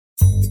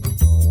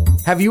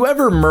Have you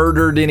ever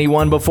murdered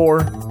anyone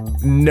before?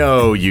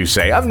 No, you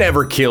say. I've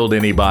never killed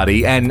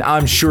anybody, and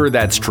I'm sure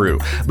that's true.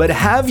 But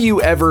have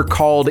you ever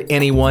called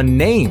anyone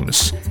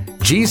names?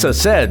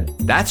 Jesus said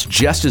that's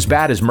just as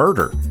bad as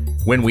murder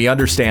when we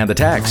understand the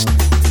text.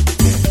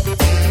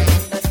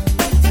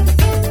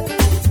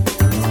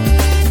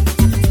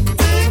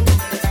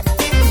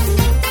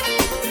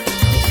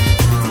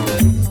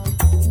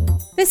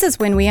 This is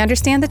When We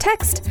Understand the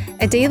Text,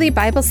 a daily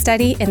Bible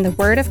study in the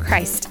Word of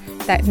Christ,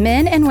 that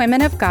men and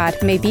women of God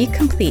may be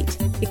complete,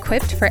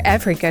 equipped for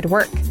every good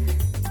work.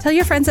 Tell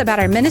your friends about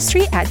our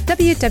ministry at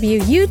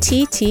WWUTT.com.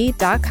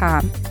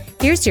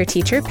 Here's your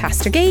teacher,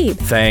 Pastor Gabe.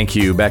 Thank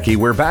you, Becky.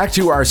 We're back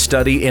to our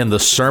study in the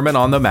Sermon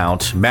on the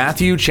Mount,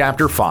 Matthew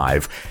chapter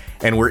 5,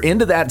 and we're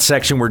into that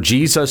section where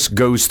Jesus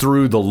goes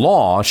through the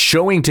law,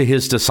 showing to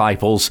his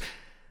disciples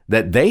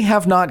that they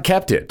have not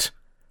kept it.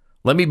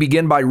 Let me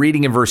begin by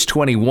reading in verse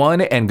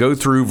 21 and go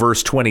through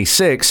verse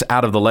 26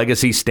 out of the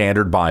Legacy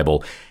Standard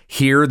Bible.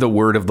 Hear the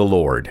word of the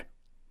Lord.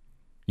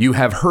 You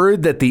have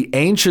heard that the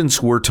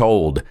ancients were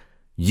told,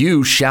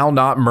 "You shall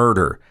not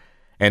murder,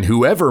 and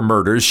whoever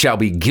murders shall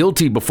be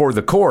guilty before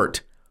the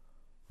court.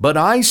 But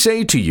I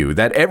say to you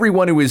that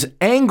everyone who is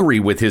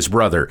angry with his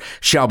brother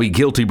shall be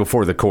guilty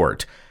before the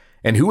court.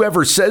 And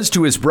whoever says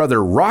to his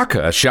brother,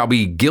 Raca, shall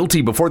be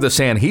guilty before the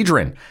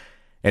Sanhedrin.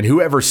 And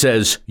whoever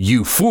says,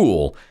 you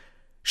fool,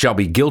 shall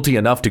be guilty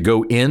enough to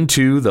go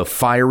into the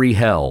fiery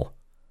hell.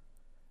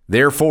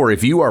 Therefore,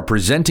 if you are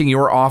presenting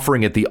your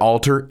offering at the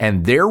altar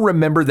and there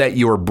remember that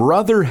your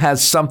brother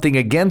has something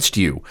against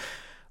you,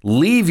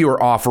 leave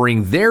your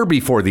offering there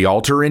before the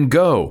altar and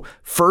go.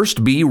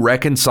 First be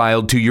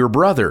reconciled to your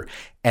brother,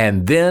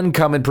 and then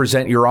come and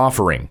present your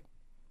offering.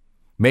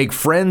 Make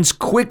friends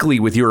quickly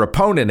with your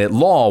opponent at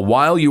law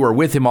while you are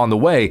with him on the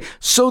way,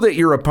 so that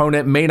your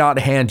opponent may not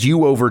hand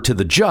you over to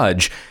the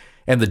judge,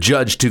 and the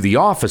judge to the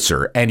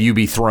officer, and you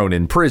be thrown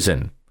in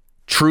prison.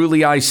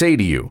 Truly I say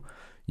to you,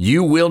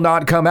 you will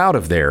not come out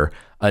of there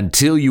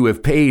until you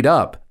have paid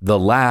up the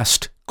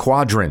last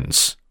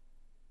quadrans.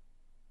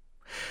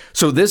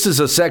 So this is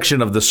a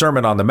section of the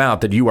Sermon on the Mount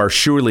that you are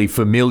surely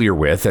familiar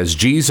with as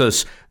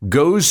Jesus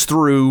goes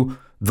through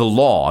the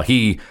law.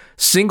 He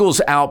singles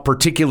out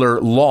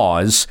particular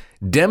laws,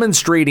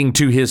 demonstrating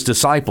to his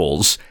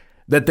disciples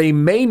that they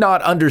may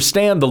not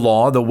understand the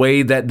law the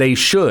way that they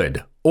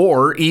should,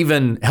 or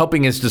even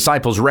helping his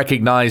disciples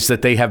recognize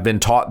that they have been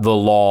taught the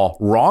law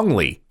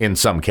wrongly in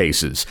some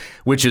cases,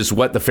 which is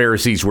what the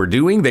Pharisees were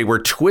doing. They were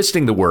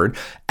twisting the word,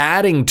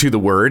 adding to the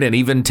word, and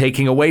even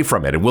taking away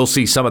from it. And we'll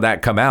see some of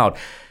that come out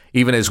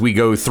even as we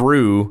go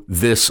through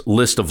this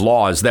list of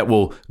laws that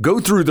will go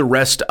through the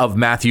rest of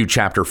Matthew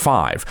chapter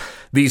 5.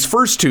 These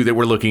first two that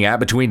we're looking at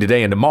between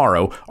today and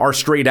tomorrow are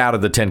straight out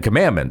of the Ten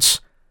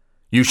Commandments.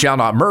 You shall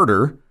not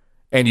murder,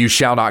 and you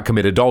shall not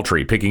commit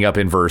adultery, picking up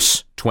in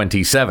verse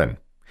 27.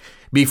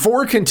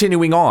 Before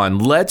continuing on,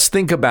 let's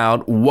think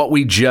about what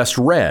we just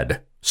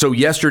read. So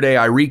yesterday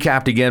I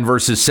recapped again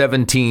verses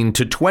 17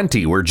 to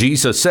 20, where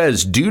Jesus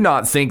says, do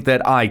not think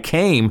that I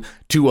came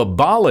to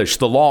abolish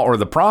the law or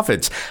the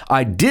prophets.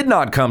 I did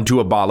not come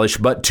to abolish,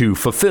 but to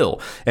fulfill.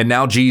 And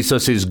now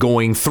Jesus is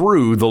going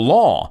through the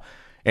law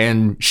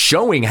and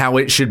showing how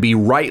it should be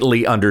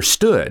rightly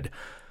understood.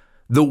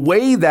 The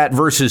way that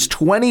verses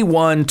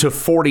 21 to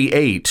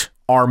 48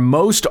 are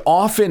most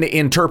often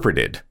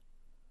interpreted,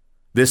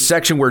 this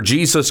section where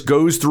Jesus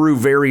goes through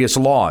various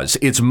laws,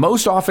 it's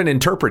most often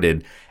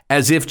interpreted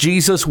as if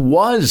Jesus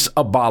was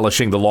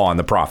abolishing the law and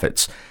the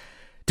prophets.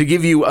 To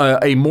give you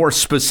a more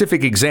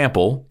specific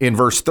example, in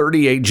verse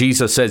 38,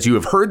 Jesus says, you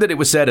have heard that it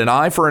was said, an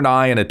eye for an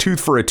eye and a tooth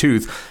for a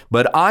tooth.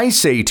 But I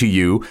say to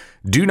you,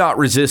 do not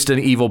resist an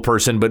evil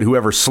person, but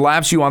whoever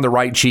slaps you on the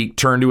right cheek,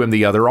 turn to him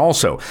the other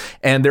also.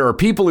 And there are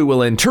people who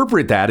will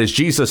interpret that as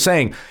Jesus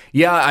saying,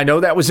 yeah, I know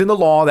that was in the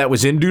law, that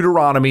was in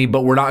Deuteronomy,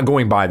 but we're not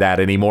going by that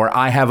anymore.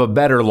 I have a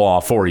better law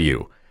for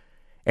you.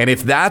 And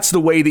if that's the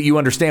way that you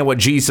understand what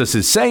Jesus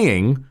is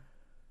saying,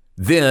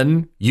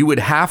 then you would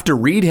have to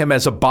read him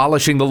as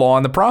abolishing the law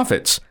and the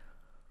prophets.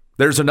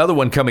 There's another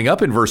one coming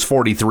up in verse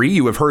 43.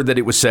 You have heard that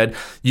it was said,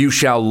 you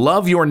shall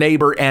love your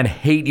neighbor and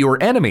hate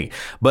your enemy.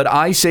 But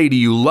I say to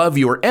you, love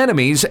your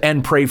enemies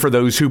and pray for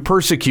those who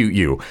persecute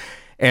you.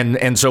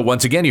 And so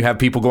once again, you have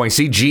people going,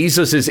 see,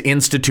 Jesus is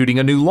instituting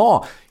a new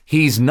law.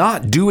 He's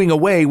not doing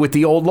away with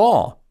the old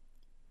law.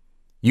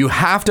 You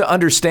have to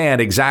understand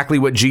exactly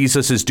what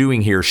Jesus is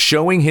doing here,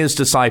 showing his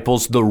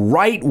disciples the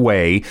right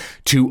way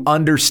to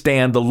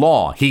understand the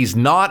law. He's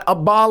not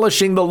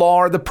abolishing the law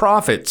or the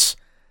prophets,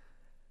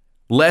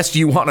 lest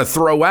you want to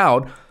throw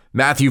out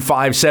Matthew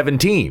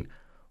 5:17.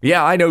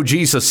 Yeah, I know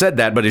Jesus said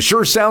that, but it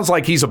sure sounds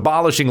like he's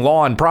abolishing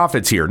law and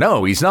prophets here.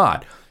 No, he's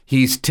not.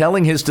 He's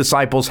telling his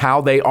disciples how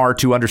they are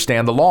to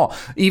understand the law,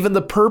 even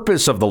the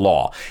purpose of the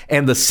law,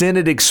 and the sin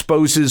it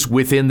exposes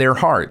within their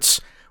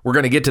hearts. We're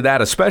going to get to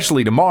that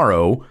especially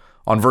tomorrow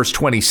On verse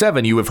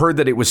 27, you have heard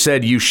that it was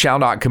said, you shall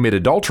not commit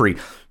adultery.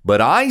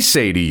 But I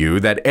say to you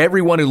that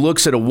everyone who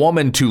looks at a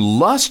woman to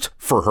lust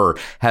for her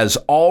has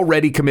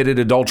already committed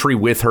adultery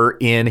with her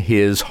in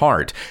his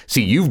heart.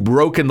 See, you've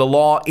broken the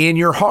law in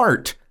your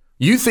heart.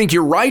 You think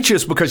you're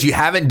righteous because you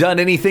haven't done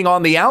anything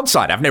on the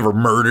outside. I've never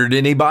murdered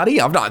anybody.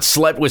 I've not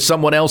slept with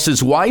someone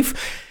else's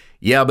wife.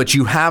 Yeah, but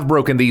you have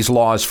broken these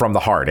laws from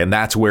the heart, and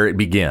that's where it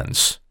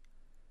begins.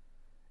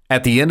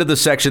 At the end of the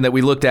section that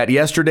we looked at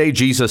yesterday,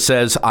 Jesus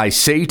says, I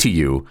say to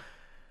you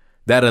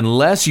that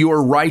unless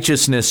your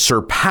righteousness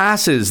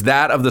surpasses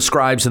that of the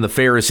scribes and the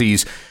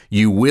Pharisees,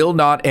 you will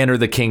not enter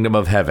the kingdom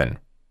of heaven.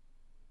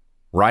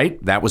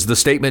 Right? That was the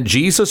statement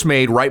Jesus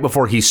made right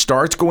before he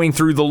starts going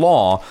through the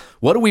law.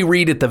 What do we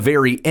read at the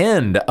very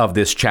end of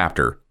this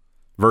chapter?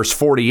 Verse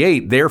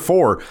 48,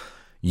 therefore,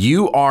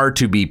 you are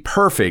to be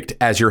perfect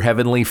as your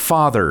heavenly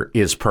Father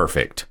is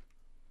perfect.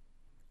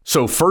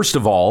 So first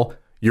of all,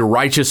 your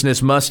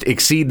righteousness must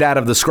exceed that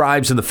of the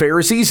scribes and the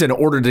Pharisees in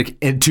order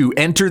to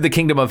enter the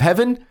kingdom of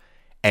heaven,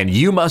 and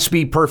you must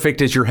be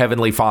perfect as your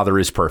heavenly Father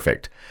is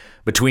perfect.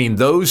 Between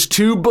those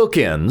two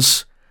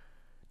bookends,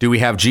 do we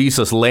have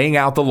Jesus laying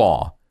out the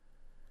law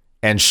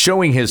and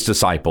showing his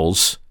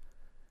disciples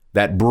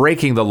that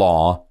breaking the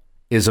law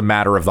is a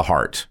matter of the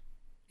heart.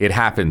 It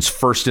happens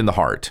first in the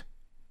heart.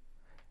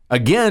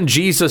 Again,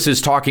 Jesus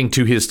is talking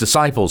to his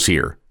disciples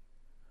here.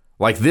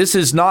 Like, this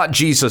is not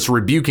Jesus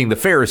rebuking the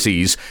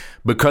Pharisees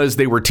because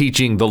they were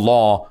teaching the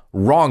law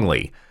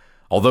wrongly.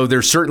 Although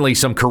there's certainly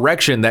some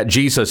correction that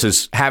Jesus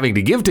is having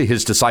to give to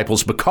his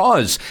disciples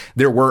because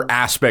there were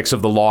aspects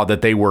of the law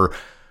that they were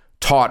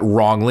taught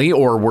wrongly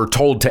or were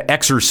told to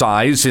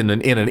exercise in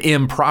an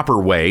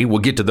improper way. We'll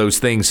get to those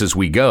things as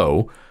we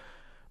go.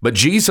 But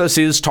Jesus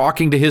is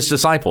talking to his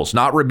disciples,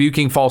 not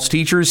rebuking false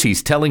teachers.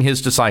 He's telling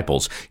his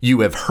disciples,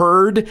 you have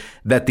heard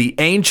that the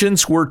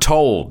ancients were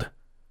told,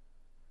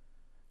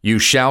 you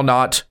shall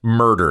not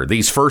murder.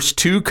 These first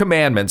two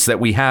commandments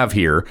that we have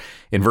here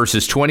in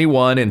verses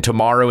 21 and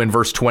tomorrow in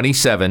verse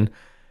 27,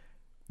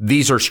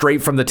 these are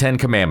straight from the 10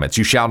 commandments.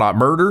 You shall not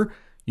murder.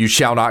 You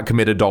shall not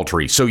commit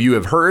adultery. So you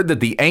have heard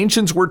that the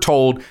ancients were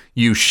told,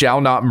 you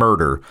shall not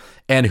murder.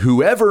 And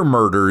whoever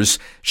murders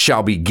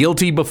shall be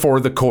guilty before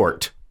the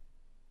court.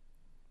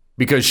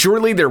 Because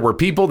surely there were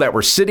people that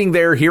were sitting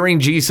there hearing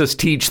Jesus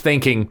teach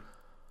thinking,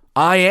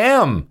 I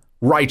am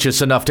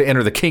righteous enough to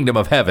enter the kingdom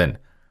of heaven.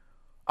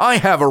 I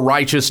have a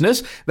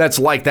righteousness that's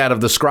like that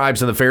of the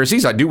scribes and the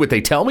Pharisees. I do what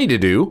they tell me to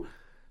do.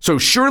 So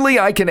surely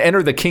I can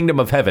enter the kingdom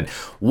of heaven.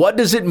 What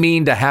does it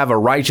mean to have a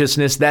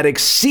righteousness that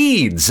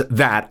exceeds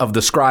that of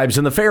the scribes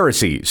and the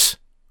Pharisees?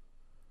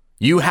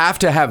 You have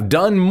to have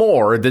done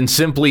more than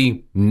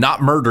simply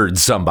not murdered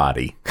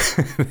somebody.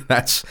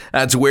 That's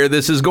where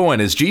this is going.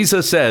 As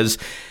Jesus says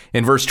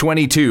in verse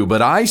 22,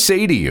 but I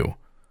say to you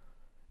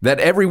that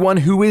everyone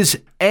who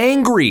is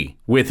angry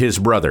with his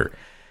brother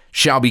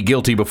shall be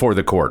guilty before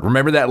the court.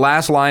 Remember that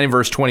last line in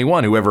verse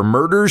 21, whoever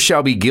murders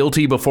shall be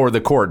guilty before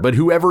the court. But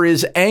whoever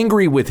is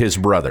angry with his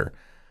brother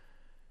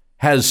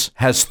has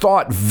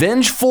thought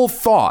vengeful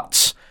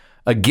thoughts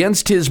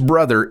against his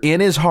brother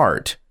in his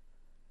heart.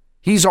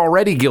 He's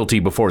already guilty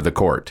before the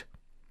court.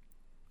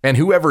 And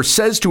whoever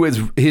says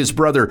to his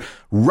brother,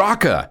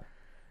 Raka,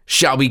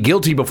 shall be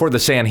guilty before the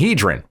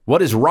Sanhedrin.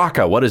 What is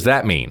Raka? What does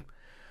that mean?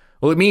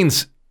 Well, it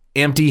means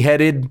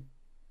empty-headed,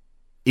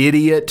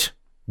 idiot,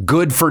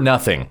 good for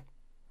nothing,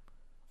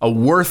 a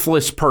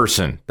worthless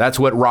person. That's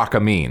what Raka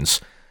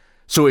means.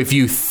 So if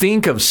you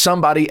think of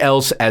somebody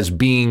else as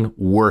being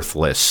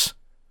worthless,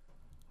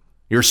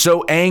 you're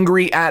so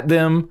angry at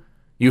them,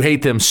 you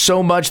hate them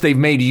so much, they've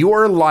made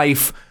your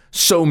life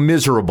so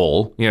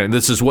miserable,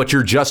 this is what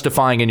you're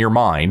justifying in your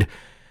mind,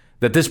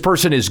 that this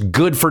person is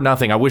good for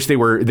nothing. I wish they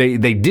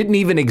didn't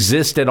even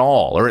exist at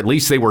all, or at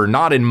least they were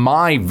not in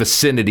my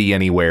vicinity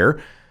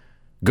anywhere.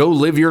 Go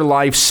live your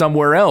life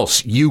somewhere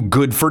else, you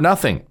good for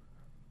nothing.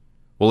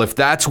 Well, if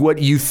that's what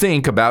you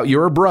think about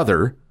your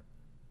brother,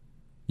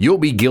 you'll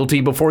be guilty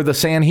before the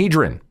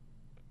Sanhedrin.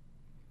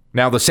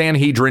 Now, the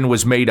Sanhedrin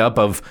was made up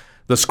of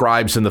the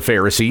scribes and the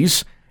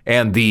Pharisees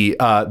and the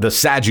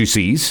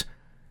Sadducees.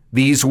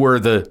 These were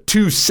the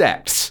two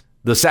sects,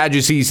 the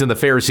Sadducees and the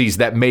Pharisees,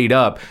 that made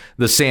up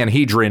the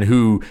Sanhedrin,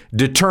 who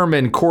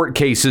determined court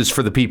cases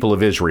for the people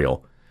of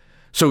Israel.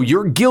 So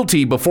you're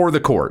guilty before the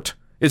court.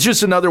 It's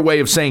just another way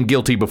of saying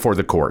guilty before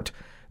the court.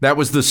 That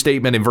was the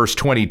statement in verse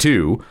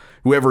 22.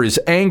 Whoever is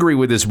angry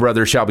with his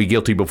brother shall be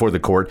guilty before the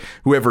court.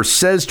 Whoever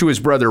says to his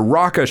brother,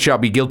 Raka, shall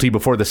be guilty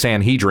before the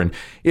Sanhedrin.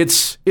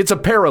 It's a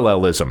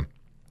parallelism.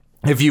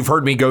 If you've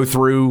heard me go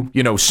through,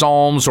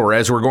 Psalms, or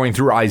as we're going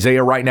through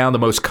Isaiah right now, the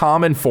most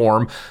common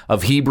form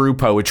of Hebrew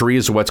poetry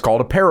is what's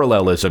called a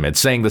parallelism. It's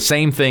saying the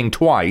same thing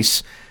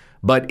twice,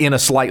 but in a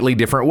slightly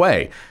different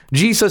way.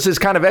 Jesus is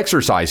kind of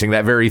exercising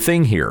that very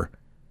thing here,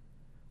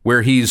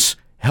 where he's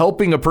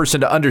helping a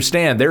person to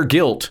understand their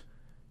guilt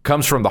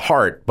comes from the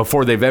heart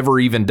before they've ever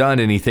even done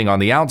anything on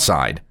the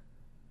outside.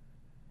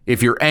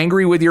 If you're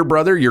angry with your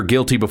brother, you're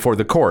guilty before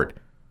the court.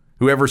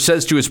 Whoever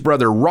says to his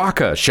brother,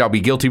 Raka, shall be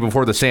guilty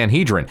before the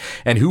Sanhedrin.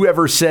 And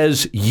whoever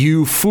says,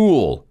 you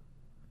fool,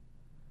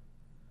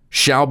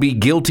 shall be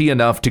guilty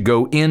enough to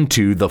go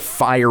into the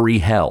fiery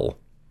hell.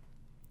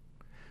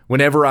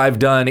 Whenever I've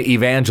done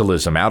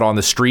evangelism out on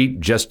the street,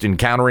 just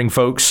encountering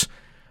folks,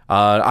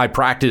 I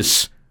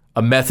practice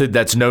a method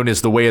that's known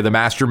as the Way of the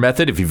Master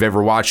method. If you've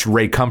ever watched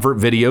Ray Comfort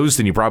videos,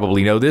 then you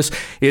probably know this.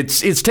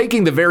 It's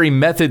taking the very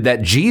method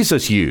that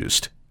Jesus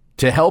used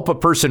to help a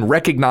person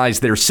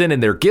recognize their sin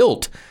and their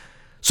guilt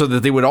so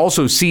that they would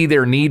also see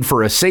their need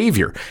for a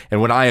Savior.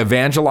 And when I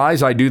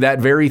evangelize, I do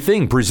that very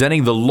thing,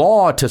 presenting the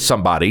law to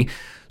somebody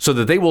so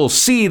that they will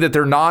see that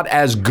they're not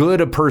as good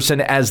a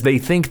person as they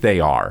think they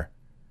are.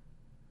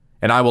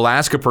 And I will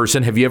ask a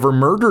person, have you ever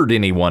murdered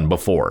anyone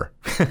before?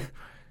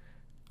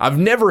 I've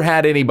never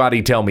had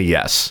anybody tell me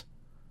yes.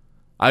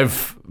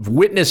 I've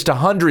witnessed to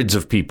hundreds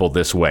of people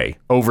this way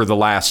over the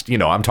last,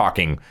 I'm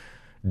talking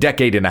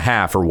decade and a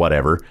half or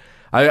whatever.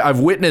 I've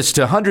witnessed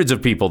to hundreds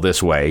of people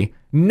this way.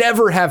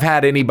 Never have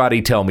had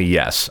anybody tell me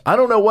yes. I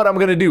don't know what I'm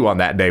going to do on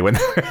that day when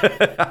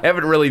I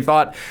haven't really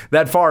thought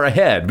that far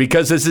ahead,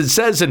 because as it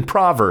says in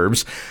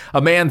Proverbs,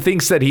 a man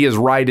thinks that he is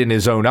right in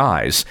his own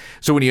eyes.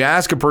 So when you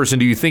ask a person,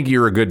 do you think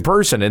you're a good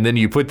person? And then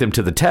you put them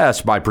to the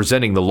test by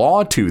presenting the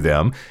law to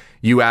them.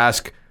 You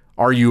ask,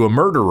 are you a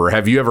murderer?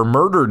 Have you ever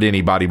murdered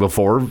anybody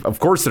before? Of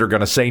course, they're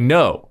going to say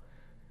no.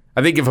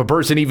 I think if a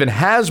person even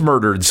has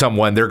murdered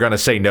someone, they're going to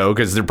say no,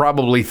 because they're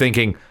probably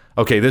thinking,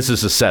 okay, this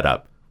is a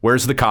setup.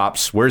 Where's the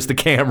cops? Where's the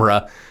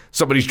camera?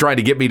 Somebody's trying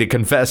to get me to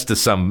confess to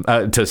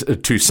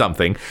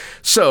something.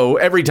 So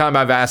every time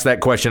I've asked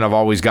that question, I've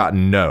always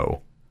gotten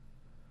no.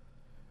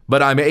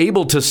 But I'm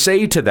able to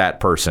say to that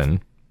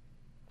person,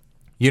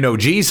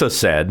 Jesus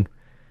said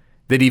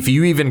that if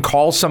you even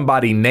call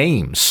somebody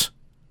names,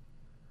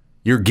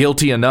 you're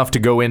guilty enough to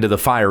go into the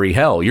fiery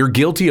hell. You're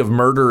guilty of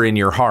murder in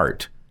your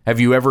heart. Have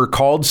you ever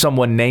called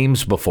someone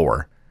names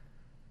before?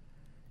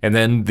 And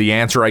then the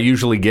answer I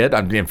usually get,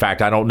 in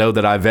fact, I don't know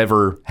that I've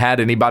ever had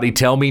anybody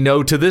tell me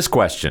no to this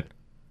question.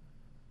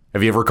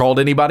 Have you ever called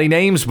anybody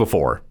names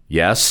before?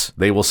 Yes,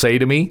 they will say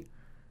to me.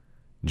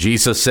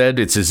 Jesus said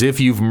it's as if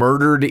you've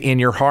murdered in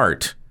your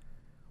heart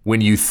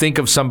when you think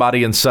of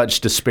somebody in such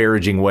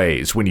disparaging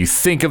ways, when you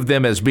think of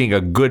them as being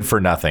a good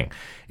for nothing.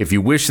 If you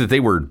wish that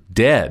they were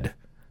dead,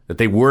 that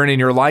they weren't in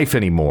your life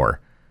anymore,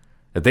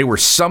 that they were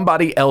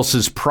somebody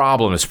else's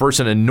problem. This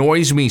person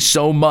annoys me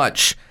so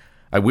much.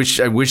 I wish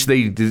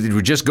they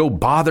would just go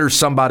bother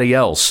somebody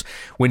else.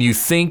 When you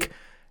think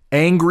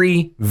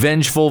angry,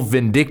 vengeful,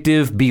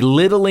 vindictive,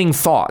 belittling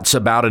thoughts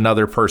about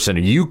another person,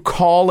 you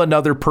call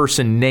another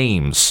person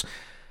names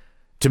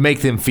to make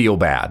them feel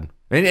bad.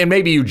 And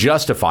maybe you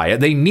justify it.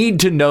 They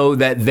need to know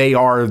that they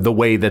are the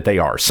way that they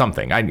are,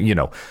 something.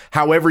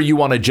 However you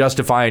want to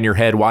justify in your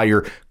head why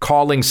you're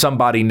calling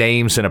somebody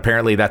names, and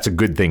apparently that's a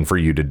good thing for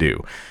you to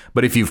do.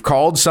 But if you've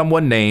called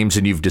someone names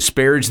and you've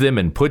disparaged them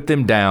and put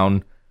them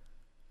down,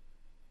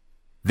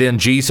 then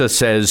Jesus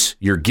says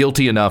you're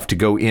guilty enough to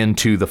go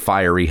into the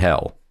fiery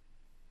hell.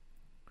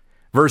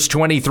 Verse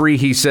 23,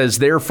 he says,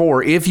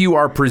 therefore, if you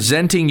are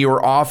presenting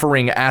your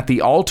offering at the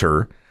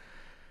altar,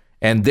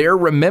 and there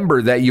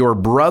remember that your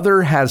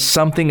brother has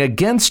something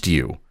against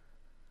you,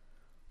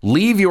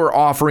 leave your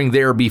offering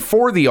there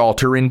before the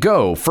altar and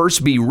go.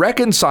 First be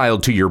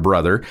reconciled to your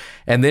brother,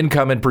 and then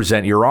come and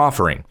present your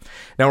offering.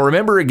 Now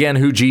remember again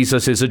who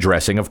Jesus is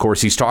addressing. Of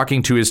course, he's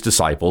talking to his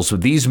disciples.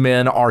 These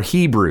men are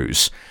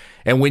Hebrews.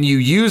 And when you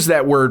use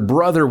that word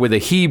brother with a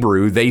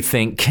Hebrew, they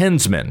think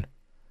kinsman.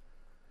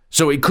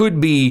 So it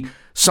could be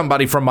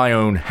somebody from my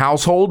own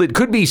household. It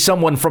could be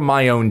someone from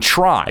my own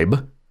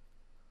tribe.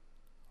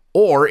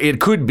 Or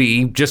it could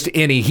be just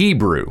any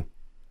Hebrew.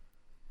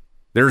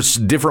 There's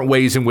different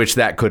ways in which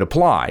that could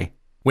apply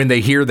when they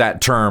hear that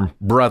term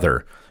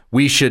brother.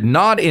 We should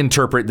not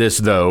interpret this,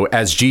 though,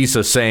 as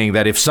Jesus saying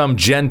that if some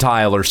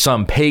Gentile or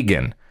some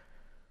pagan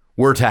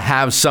were to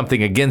have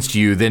something against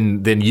you,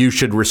 then you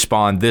should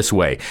respond this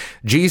way.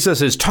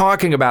 Jesus is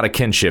talking about a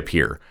kinship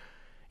here.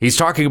 He's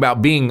talking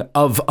about being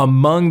of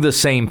among the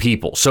same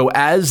people. So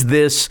as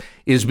this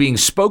is being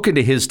spoken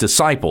to his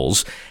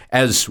disciples,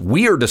 as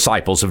we are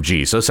disciples of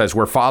Jesus, as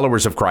we're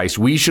followers of Christ,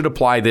 we should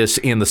apply this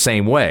in the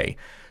same way.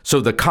 So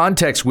the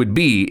context would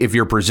be, if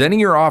you're presenting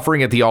your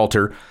offering at the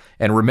altar,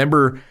 and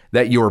remember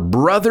that your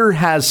brother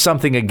has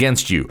something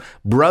against you.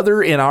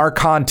 Brother in our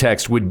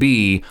context would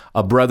be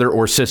a brother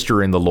or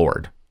sister in the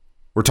Lord.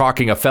 We're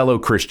talking a fellow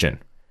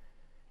Christian.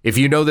 If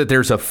you know that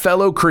there's a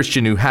fellow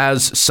Christian who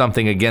has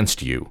something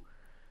against you,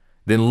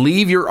 then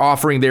leave your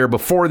offering there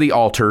before the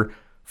altar.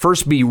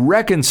 First be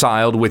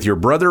reconciled with your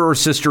brother or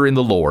sister in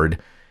the Lord,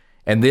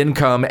 and then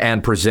come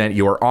and present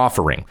your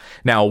offering.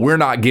 Now, we're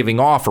not giving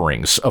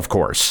offerings, of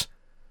course.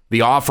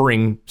 The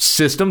offering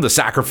system, the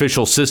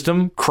sacrificial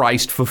system,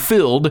 Christ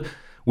fulfilled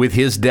with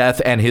his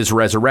death and his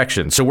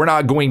resurrection. So we're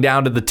not going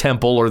down to the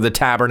temple or the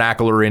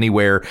tabernacle or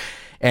anywhere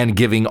and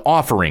giving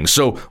offerings.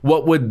 So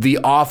what would the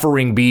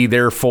offering be,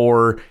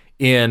 therefore,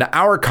 in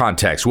our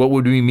context? What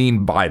would we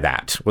mean by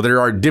that? Well,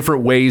 there are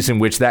different ways in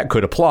which that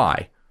could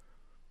apply.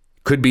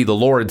 Could be the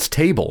Lord's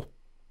table.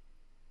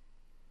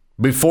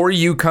 Before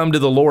you come to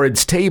the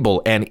Lord's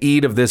table and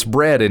eat of this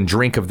bread and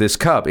drink of this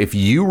cup, if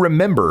you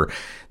remember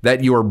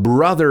that your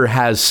brother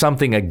has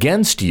something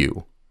against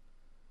you,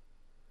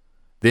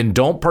 then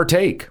don't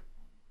partake.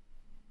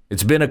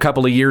 It's been a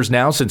couple of years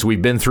now since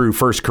we've been through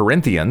 1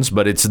 Corinthians,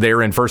 but it's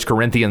there in 1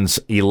 Corinthians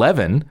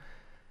 11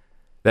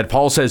 that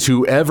Paul says,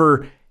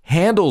 whoever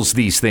handles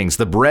these things,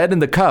 the bread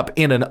and the cup,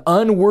 in an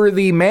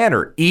unworthy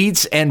manner,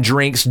 eats and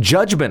drinks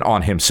judgment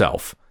on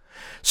himself.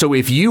 So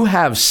if you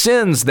have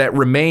sins that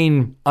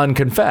remain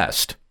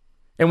unconfessed,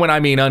 and when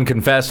I mean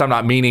unconfessed, I'm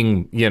not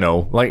meaning,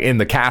 like in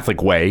the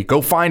Catholic way,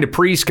 go find a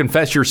priest,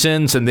 confess your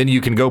sins, and then you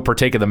can go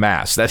partake of the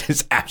Mass. That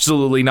is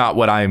absolutely not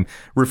what I'm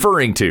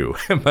referring to.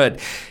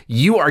 But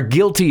you are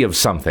guilty of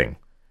something.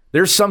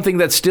 There's something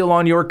that's still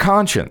on your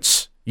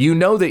conscience. You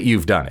know that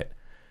you've done it.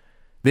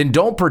 Then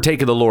don't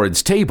partake of the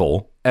Lord's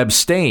table,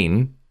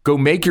 abstain, go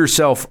make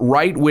yourself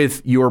right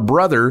with your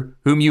brother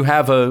whom you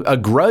have a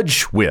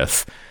grudge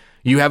with.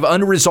 You have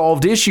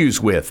unresolved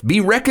issues with. Be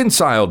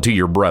reconciled to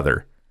your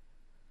brother.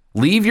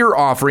 Leave your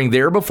offering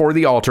there before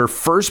the altar.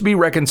 First be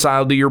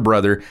reconciled to your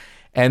brother,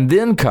 and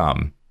then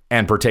come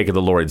and partake of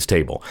the Lord's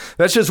table.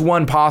 That's just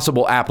one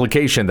possible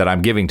application that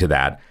I'm giving to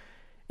that.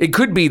 It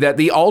could be that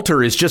the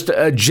altar is just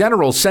a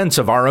general sense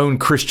of our own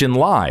Christian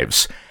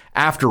lives.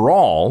 After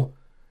all,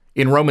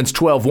 in Romans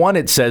 12:1,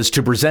 it says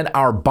to present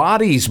our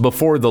bodies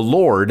before the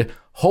Lord,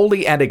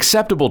 holy and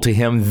acceptable to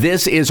him.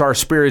 This is our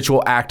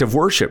spiritual act of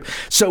worship.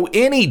 So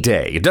any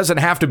day, it doesn't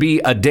have to be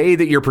a day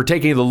that you're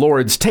partaking of the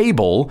Lord's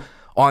table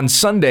on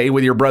Sunday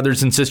with your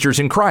brothers and sisters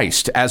in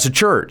Christ as a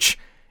church.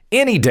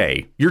 Any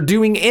day, you're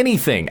doing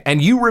anything,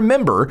 and you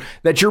remember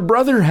that your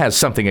brother has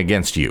something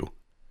against you.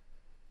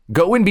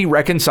 Go and be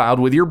reconciled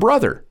with your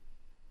brother.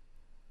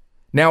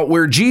 Now,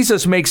 where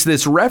Jesus makes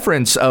this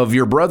reference of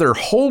your brother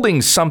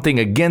holding something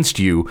against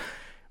you,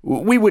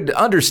 we would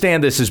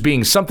understand this as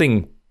being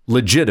something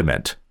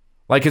legitimate.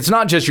 Like, it's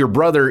not just your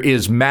brother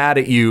is mad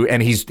at you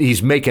and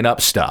he's making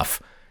up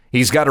stuff.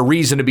 He's got a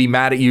reason to be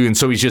mad at you, and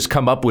so he's just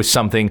come up with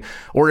something,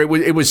 or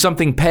it was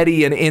something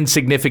petty and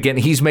insignificant.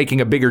 He's making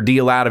a bigger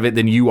deal out of it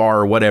than you are,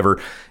 or whatever.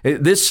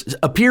 This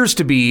appears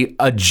to be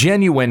a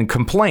genuine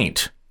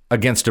complaint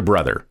against a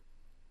brother.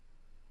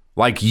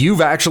 Like, you've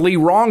actually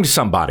wronged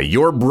somebody.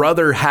 Your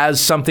brother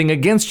has something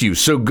against you,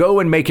 so go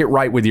and make it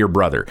right with your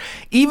brother.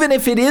 Even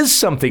if it is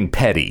something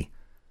petty.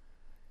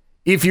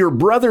 If your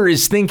brother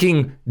is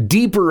thinking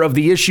deeper of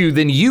the issue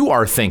than you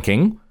are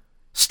thinking,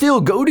 still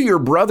go to your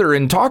brother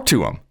and talk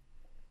to him.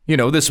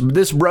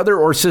 This brother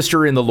or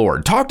sister in the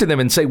Lord. Talk to them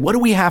and say, what do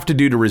we have to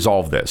do to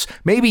resolve this?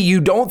 Maybe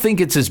you don't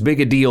think it's as big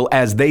a deal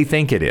as they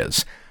think it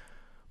is.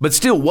 But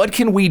still, what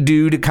can we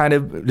do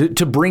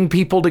to bring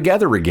people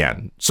together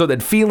again so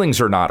that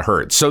feelings are not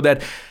hurt, so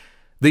that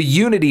the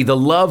unity, the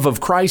love of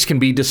Christ can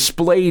be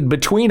displayed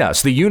between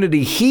us, the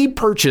unity he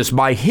purchased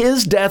by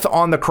his death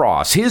on the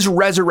cross, his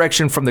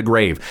resurrection from the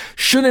grave.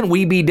 Shouldn't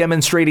we be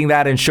demonstrating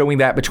that and showing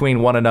that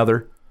between one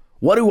another?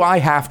 What do I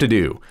have to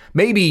do?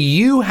 Maybe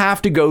you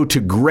have to go to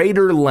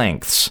greater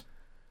lengths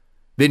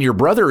than your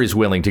brother is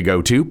willing to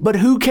go to, but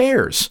who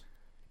cares?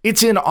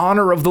 It's in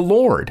honor of the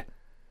Lord.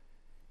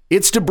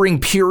 It's to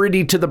bring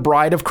purity to the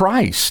bride of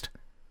Christ.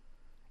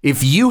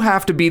 If you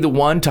have to be the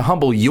one to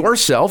humble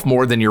yourself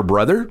more than your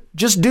brother,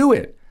 just do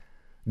it.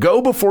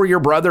 Go before your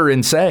brother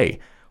and say,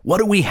 what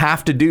do we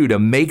have to do to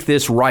make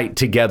this right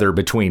together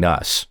between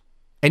us?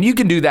 And you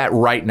can do that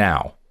right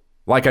now.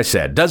 Like I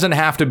said, doesn't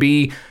have to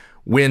be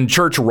when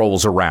church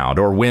rolls around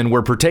or when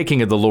we're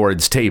partaking of the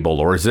Lord's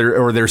table, or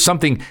there's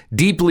something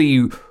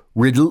deeply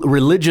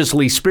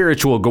religiously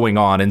spiritual going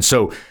on. And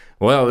so,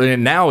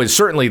 now is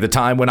certainly the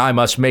time when I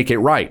must make it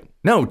right.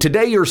 No,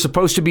 today you're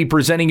supposed to be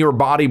presenting your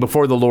body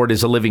before the Lord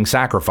as a living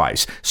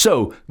sacrifice.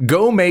 So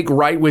go make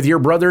right with your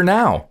brother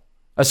now,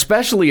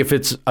 especially if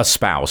it's a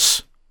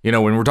spouse.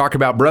 When we're talking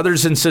about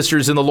brothers and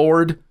sisters in the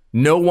Lord,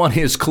 no one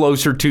is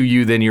closer to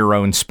you than your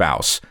own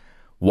spouse.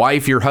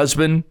 Wife, your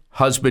husband,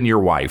 husband, your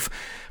wife.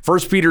 1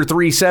 Peter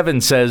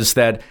 3:7 says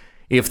that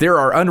if there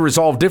are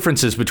unresolved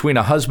differences between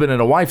a husband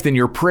and a wife, then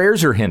your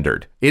prayers are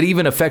hindered. It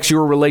even affects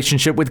your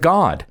relationship with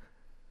God.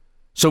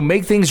 So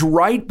make things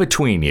right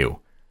between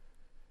you,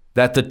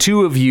 that the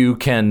two of you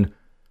can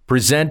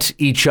present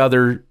each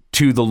other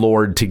to the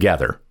Lord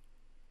together.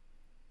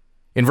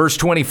 In verse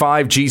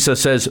 25,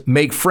 Jesus says,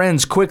 make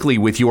friends quickly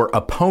with your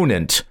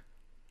opponent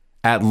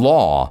at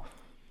law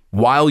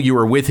while you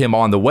are with him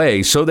on the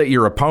way, so that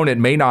your opponent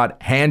may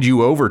not hand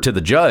you over to the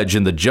judge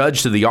and the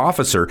judge to the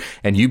officer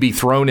and you be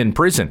thrown in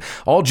prison.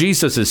 All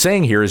Jesus is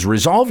saying here is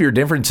resolve your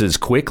differences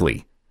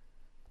quickly.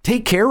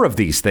 Take care of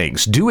these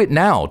things. Do it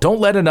now. Don't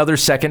let another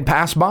second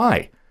pass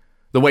by.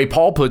 The way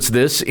Paul puts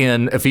this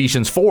in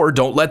Ephesians 4,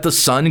 don't let the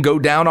sun go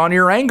down on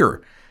your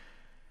anger.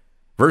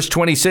 Verse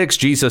 26,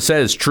 Jesus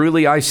says,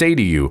 truly I say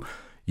to you,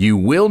 you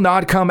will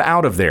not come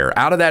out of there.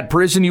 Out of that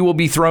prison you will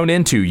be thrown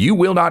into. You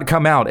will not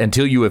come out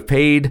until you have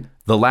paid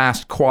the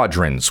last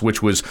quadrans,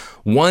 which was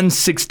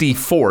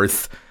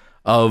 1/64th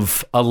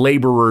of a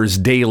laborer's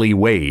daily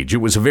wage. It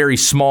was a very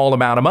small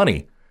amount of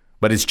money.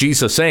 But it's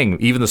Jesus saying,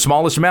 even the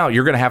smallest amount,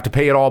 you're going to have to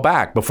pay it all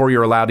back before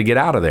you're allowed to get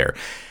out of there.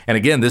 And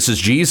again, this is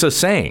Jesus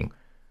saying,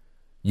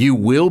 you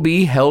will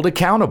be held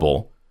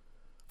accountable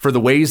for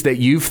the ways that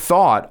you've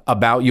thought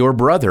about your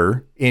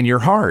brother in your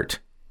heart.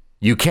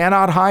 You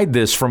cannot hide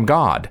this from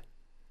God.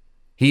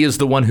 He is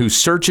the one who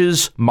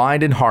searches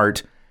mind and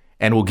heart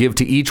and will give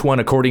to each one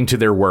according to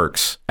their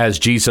works, as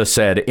Jesus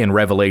said in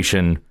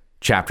Revelation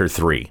chapter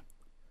 3.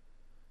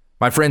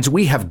 My friends,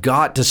 we have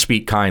got to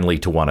speak kindly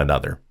to one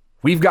another.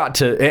 We've got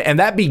to, and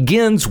that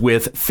begins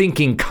with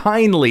thinking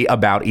kindly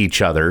about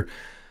each other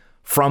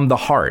from the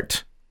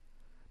heart.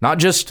 Not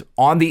just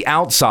on the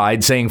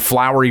outside saying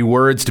flowery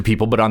words to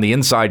people, but on the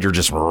inside, you're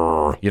just,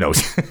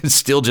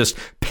 still just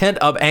pent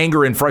up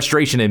anger and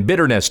frustration and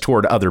bitterness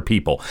toward other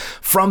people.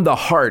 From the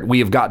heart, we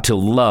have got to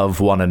love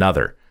one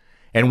another.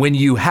 And when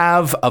you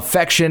have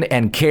affection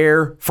and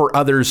care for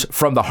others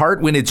from the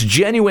heart, when it's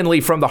genuinely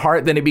from the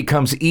heart, then it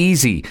becomes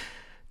easy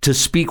to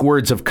speak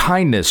words of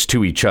kindness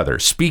to each other,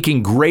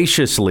 speaking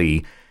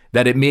graciously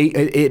that it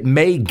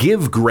may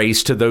give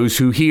grace to those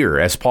who hear,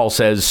 as Paul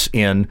says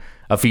in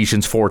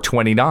Ephesians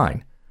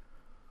 4:29.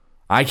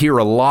 I hear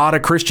a lot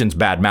of Christians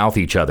badmouth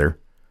each other.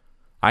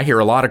 I hear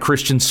a lot of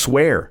Christians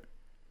swear.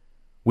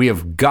 We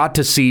have got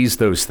to seize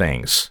those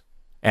things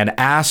and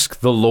ask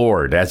the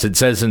Lord, as it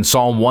says in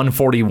Psalm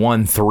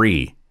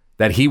 141:3,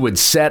 that he would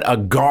set a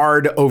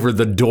guard over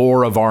the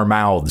door of our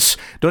mouths.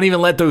 Don't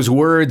even let those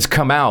words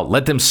come out.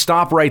 Let them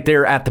stop right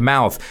there at the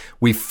mouth.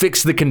 We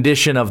fix the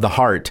condition of the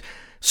heart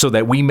so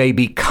that we may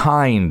be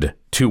kind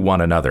to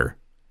one another.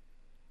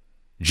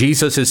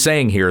 Jesus is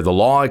saying here, the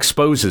law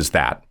exposes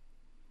that.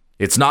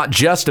 It's not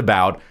just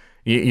about,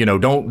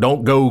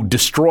 don't go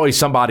destroy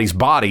somebody's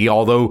body,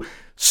 although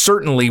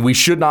certainly we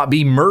should not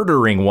be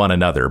murdering one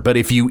another. But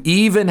if you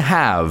even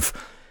have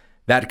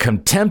that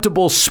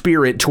contemptible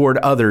spirit toward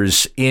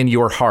others in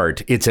your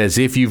heart, it's as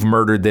if you've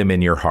murdered them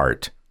in your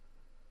heart.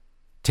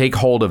 Take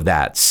hold of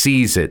that,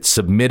 seize it,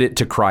 submit it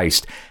to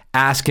Christ.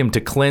 Ask him to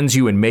cleanse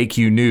you and make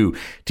you new,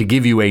 to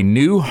give you a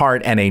new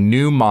heart and a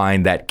new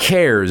mind that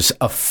cares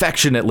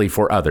affectionately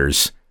for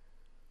others,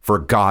 for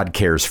God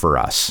cares for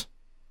us.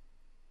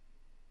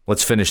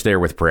 Let's finish there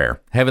with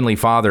prayer. Heavenly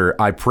Father,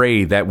 I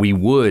pray that we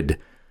would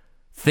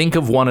think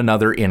of one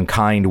another in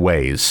kind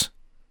ways.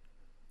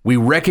 We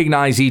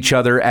recognize each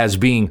other as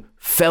being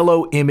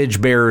fellow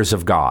image bearers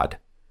of God.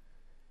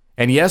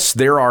 And yes,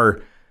 there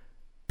are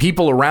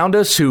people around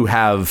us who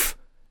have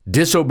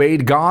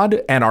disobeyed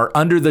God and are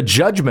under the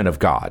judgment of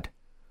God.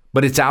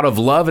 But it's out of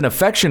love and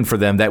affection for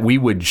them that we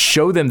would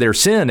show them their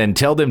sin and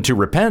tell them to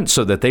repent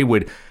so that they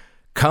would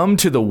come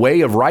to the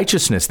way of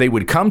righteousness. They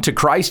would come to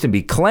Christ and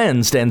be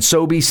cleansed and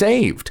so be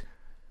saved.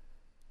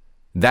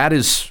 That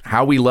is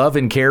how we love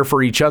and care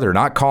for each other,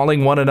 not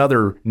calling one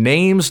another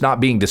names, not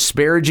being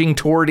disparaging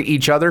toward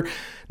each other,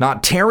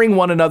 not tearing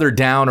one another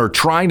down or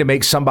trying to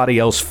make somebody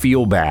else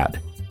feel bad.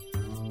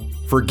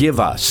 Forgive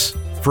us.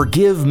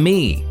 Forgive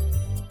me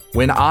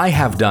when I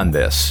have done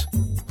this,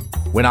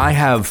 when I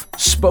have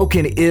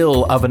spoken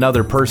ill of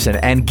another person,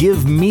 and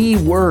give me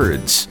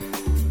words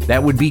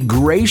that would be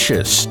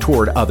gracious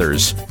toward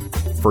others,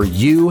 for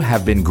you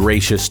have been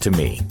gracious to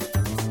me.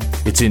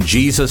 It's in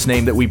Jesus'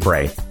 name that we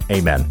pray.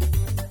 Amen.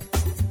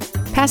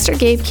 Pastor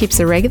Gabe keeps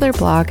a regular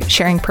blog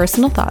sharing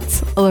personal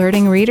thoughts,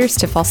 alerting readers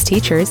to false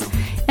teachers,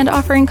 and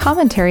offering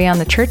commentary on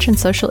the church and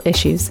social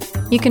issues.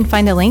 You can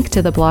find a link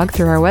to the blog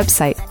through our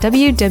website,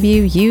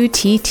 WWUTT.com.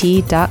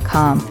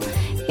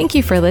 Thank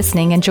you for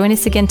listening, and join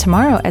us again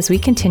tomorrow as we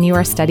continue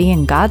our study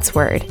in God's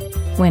Word,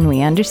 when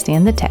we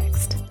understand the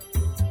text.